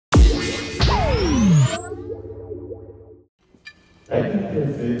大日本プロレ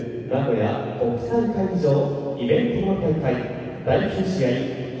ス名古屋国際会議場イベントの大会第9試合、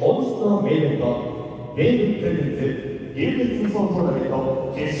本日のメインイベント、ゲームプレゼンツ流血無双トーナメント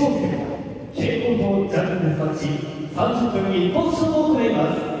決勝戦、蛍光灯ジャングルデスマッチ30分一本勝負を行いま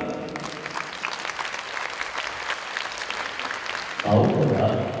す。青コーナ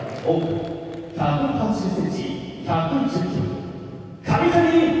ー、奥180センチ、110キロ、神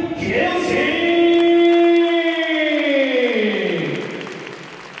谷英慶。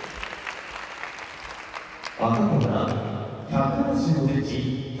赤コーナー、175セン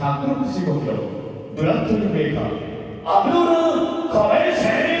チ、165キロ、ブラッドリーメーカー、アブドーラ小林。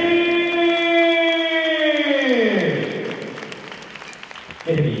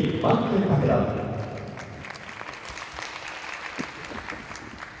テレビマック武田。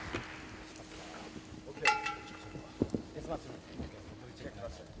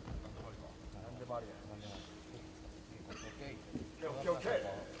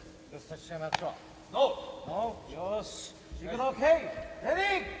No. Yes. You got okay.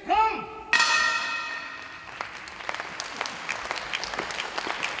 Ready? Come.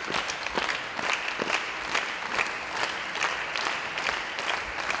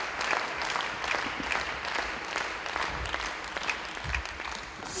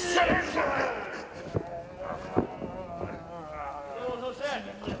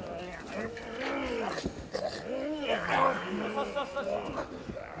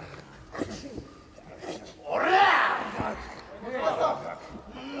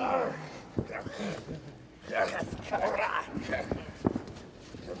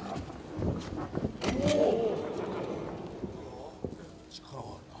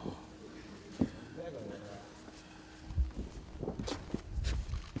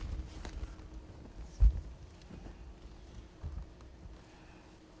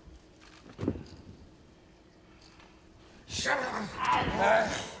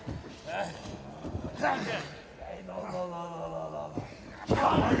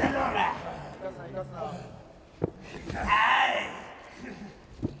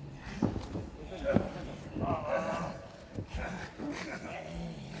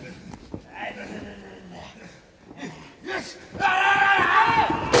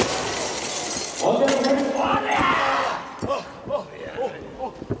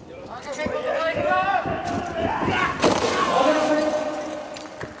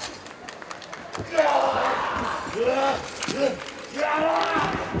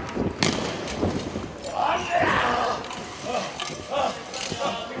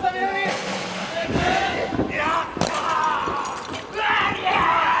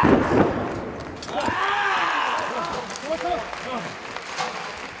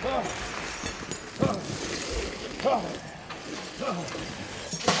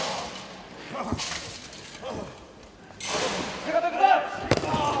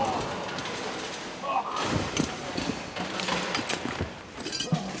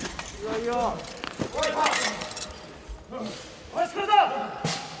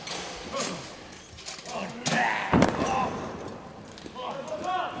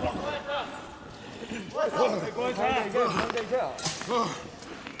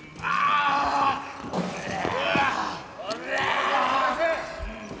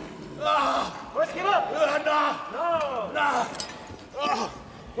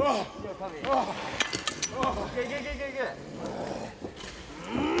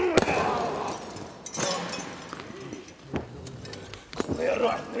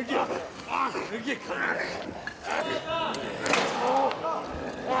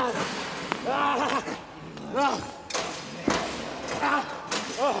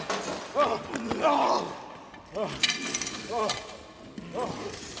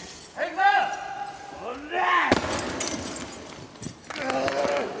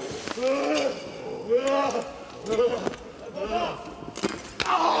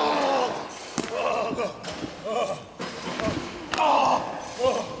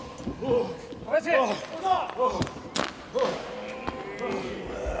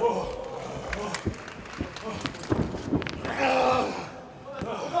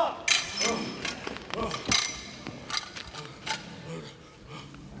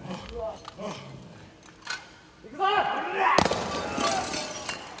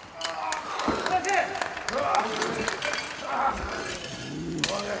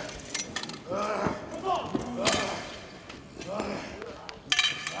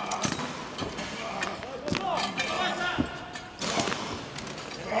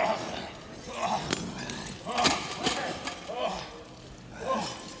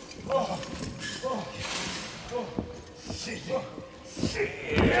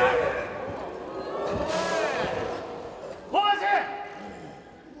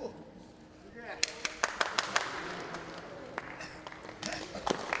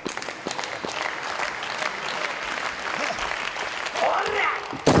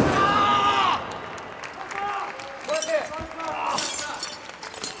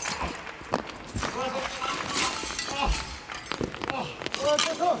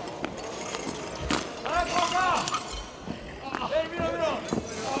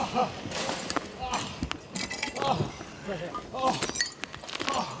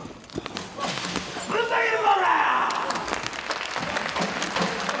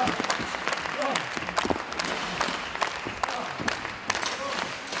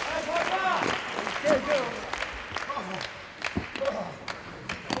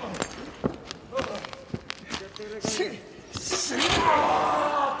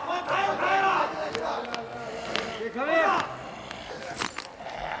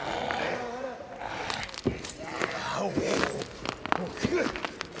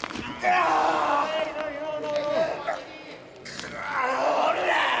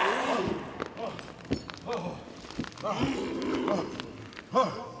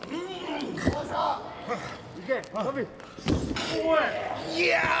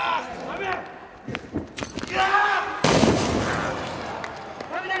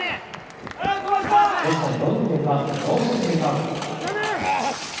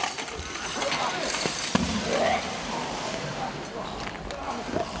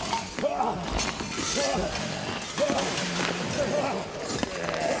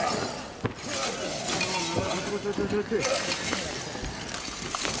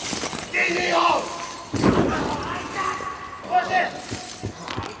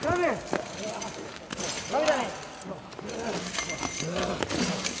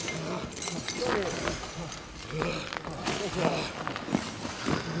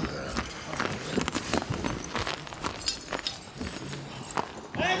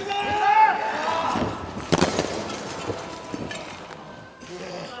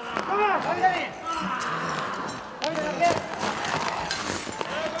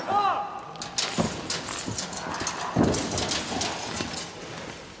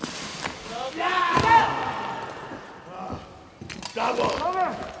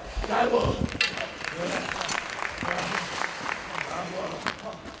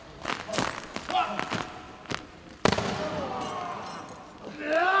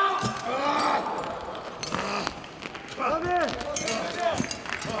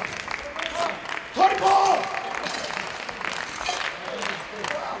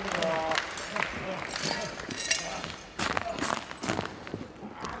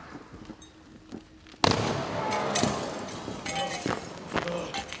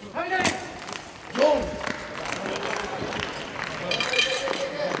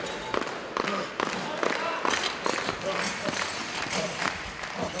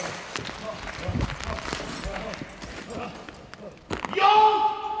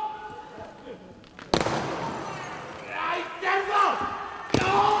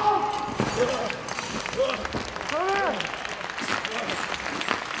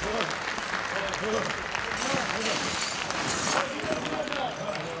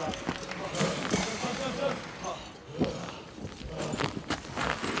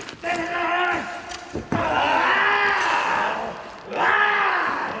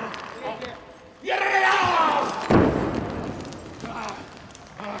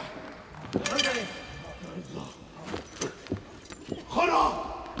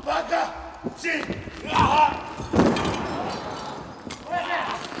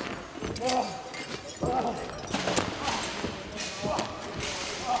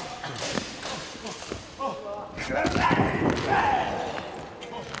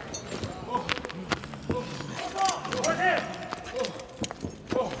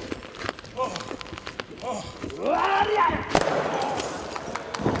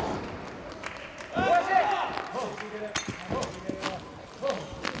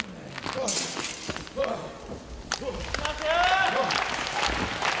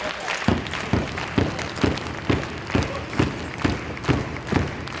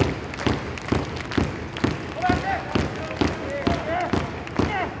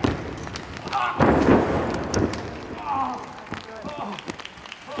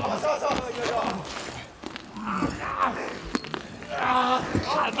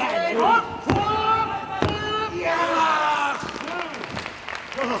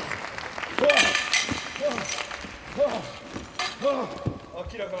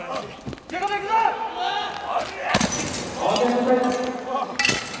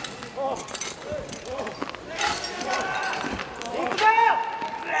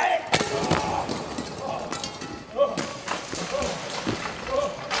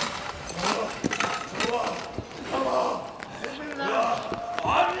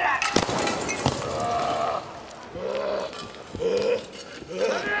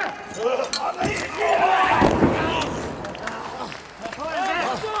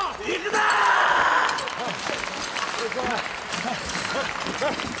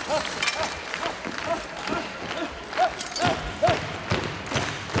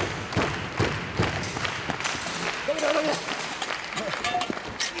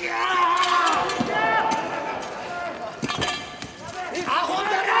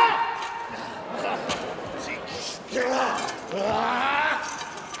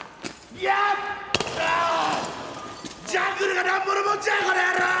 ボロ持ちやこの野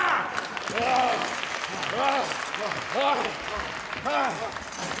郎。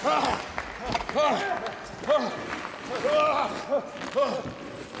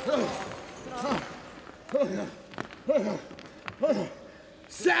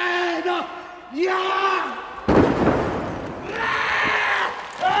せーの、いや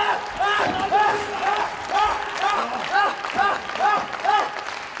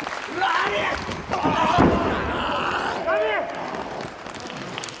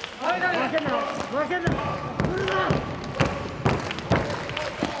負けんな。来るな。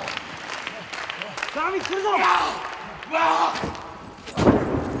神来るぞ。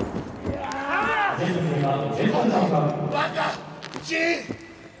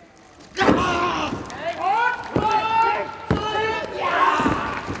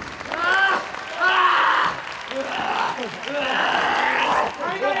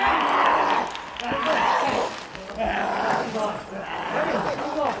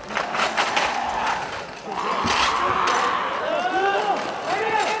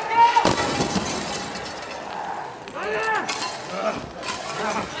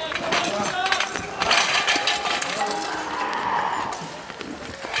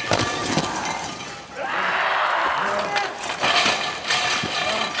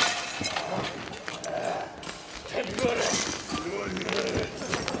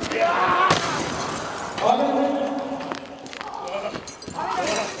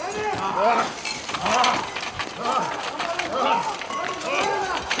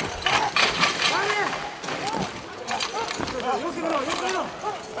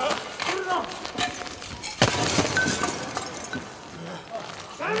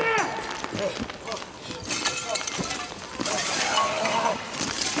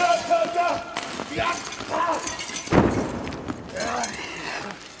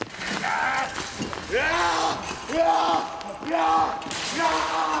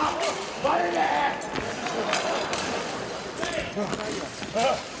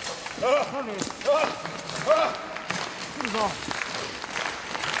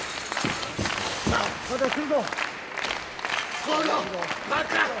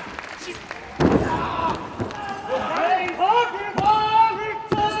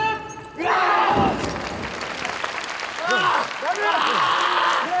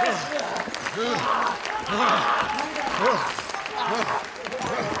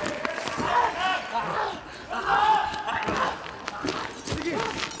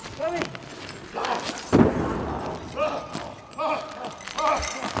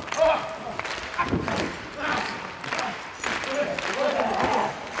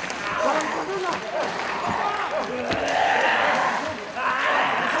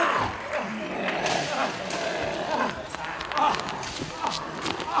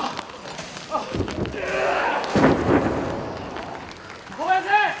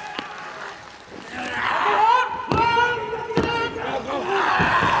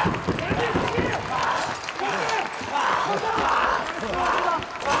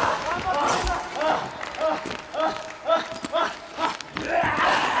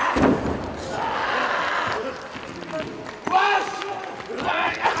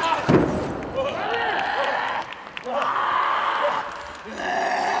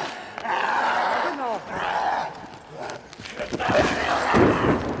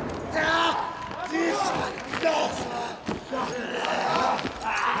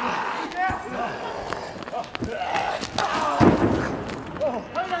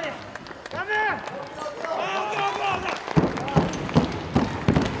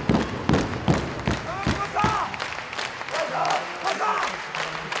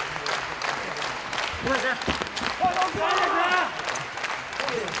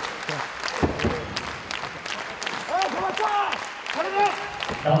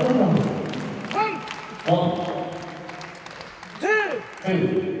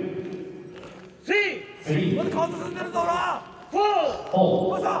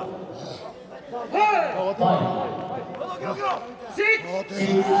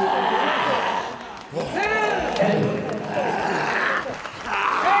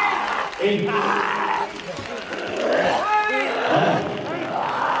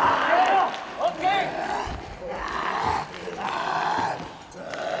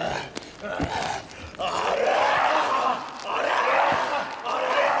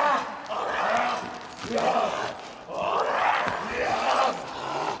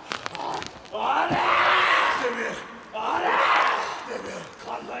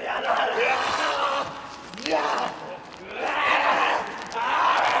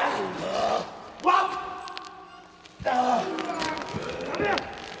わ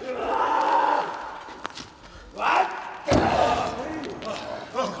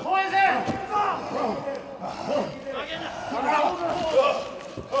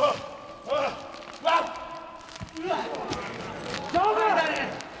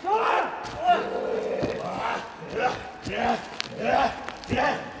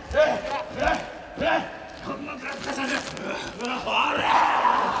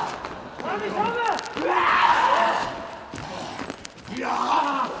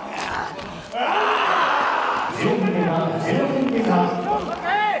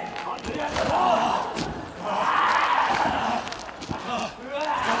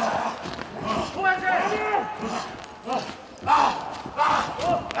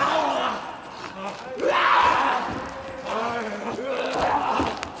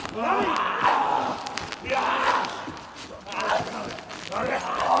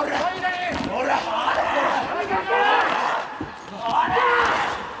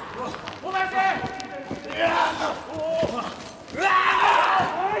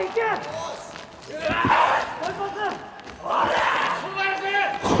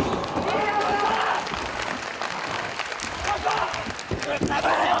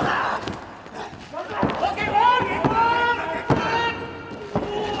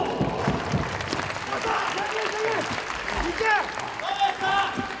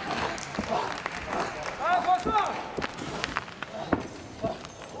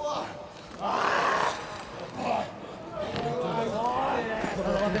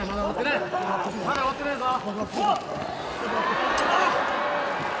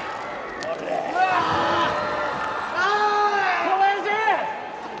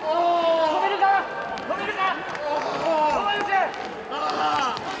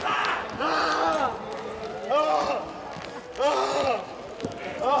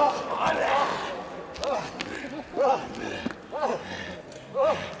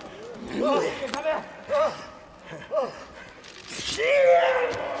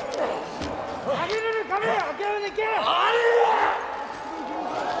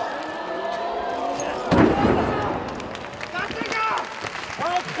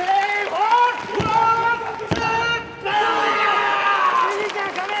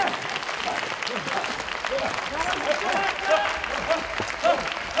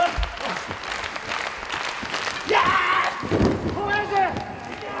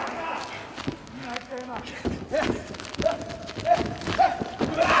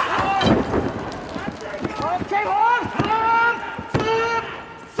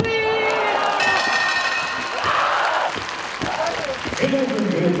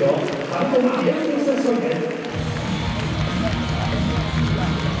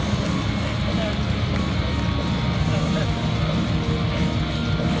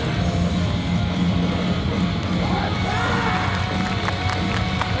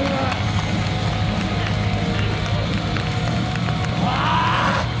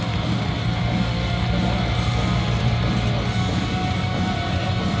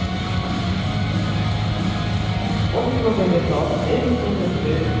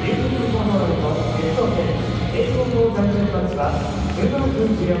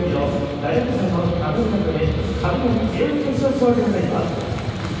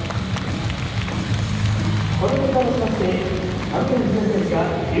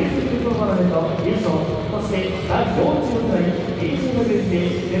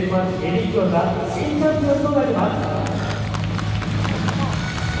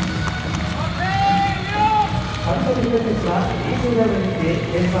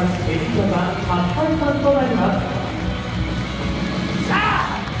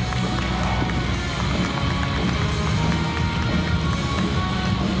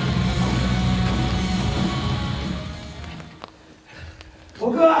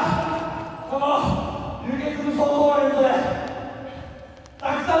僕はこの流血無双トーナメントで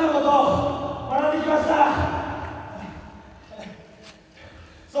たくさんのことを学んできました。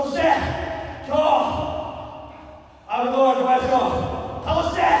そして今日アブドーラ小林を倒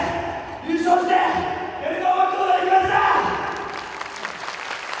して優勝してベルトを巻くことができました。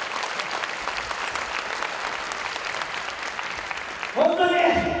本当に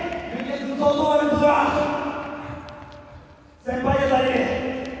流血無双トーナメントでは先輩方に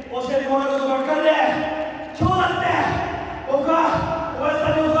教えてもらうことばっかりで、今日だって僕は小林さ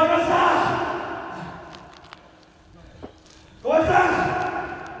んに教わりました。小林さん、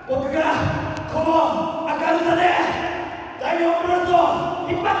僕がこの明るさで大日本プロレス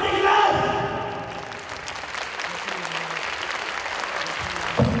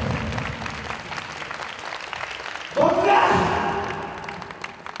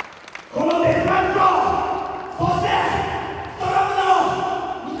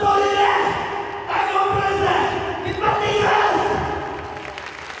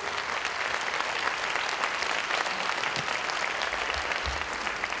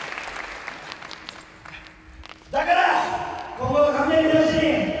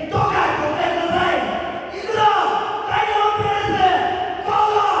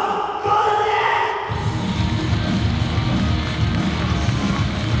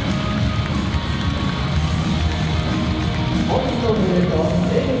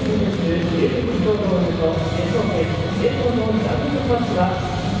マッチは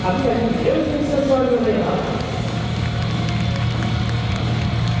神谷英慶選手の勝利を狙います。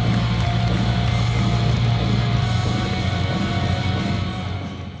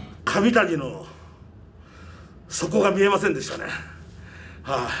神谷の底が見えませんでしたね。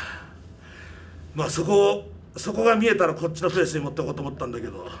はい、まあそこが見えたらこっちのペースに持っていこうと思ったんだけ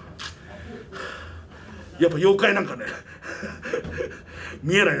ど、やっぱ妖怪なんかね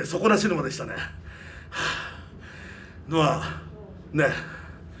見えないね、底なし沼でしたね。まあね、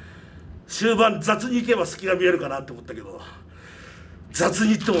終盤雑にいけば隙が見えるかなって思ったけど、雑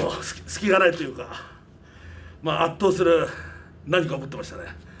にいっても隙がないというか、まあ圧倒する何かを持ってましたね。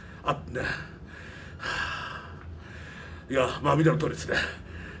いや、まあ見ての通りですね。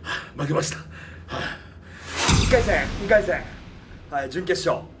負けました。1回戦、2回戦、はい、準決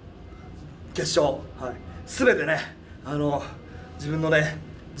勝、決勝、はい、全てね、自分のね、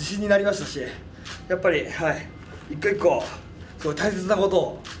自信になりましたし、やっぱり、はい、一個一個、すごい大切なこと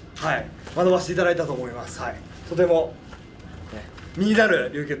を、はい、学ばせていただいたと思います。はい、とても、ね、身にな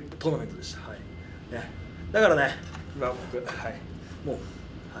る流血トーナメントでした。はいね、だからね、今僕、はい、もう、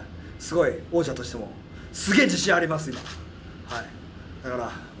はい、すごい王者としても、すげえ自信あります、今。はい、だから、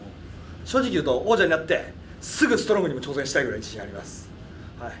もう正直言うと、王者になって、すぐストロングにも挑戦したいぐらい自信あります。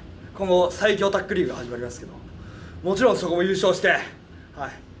はい、今後、最強タックリーグが始まりますけど、もちろんそこも優勝して、はい、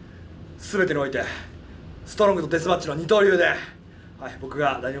全てにおいて、ストロングとデスマッチの二刀流で、はい、僕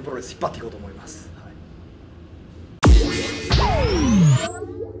が大日本プロレス引っ張っていこうと思います。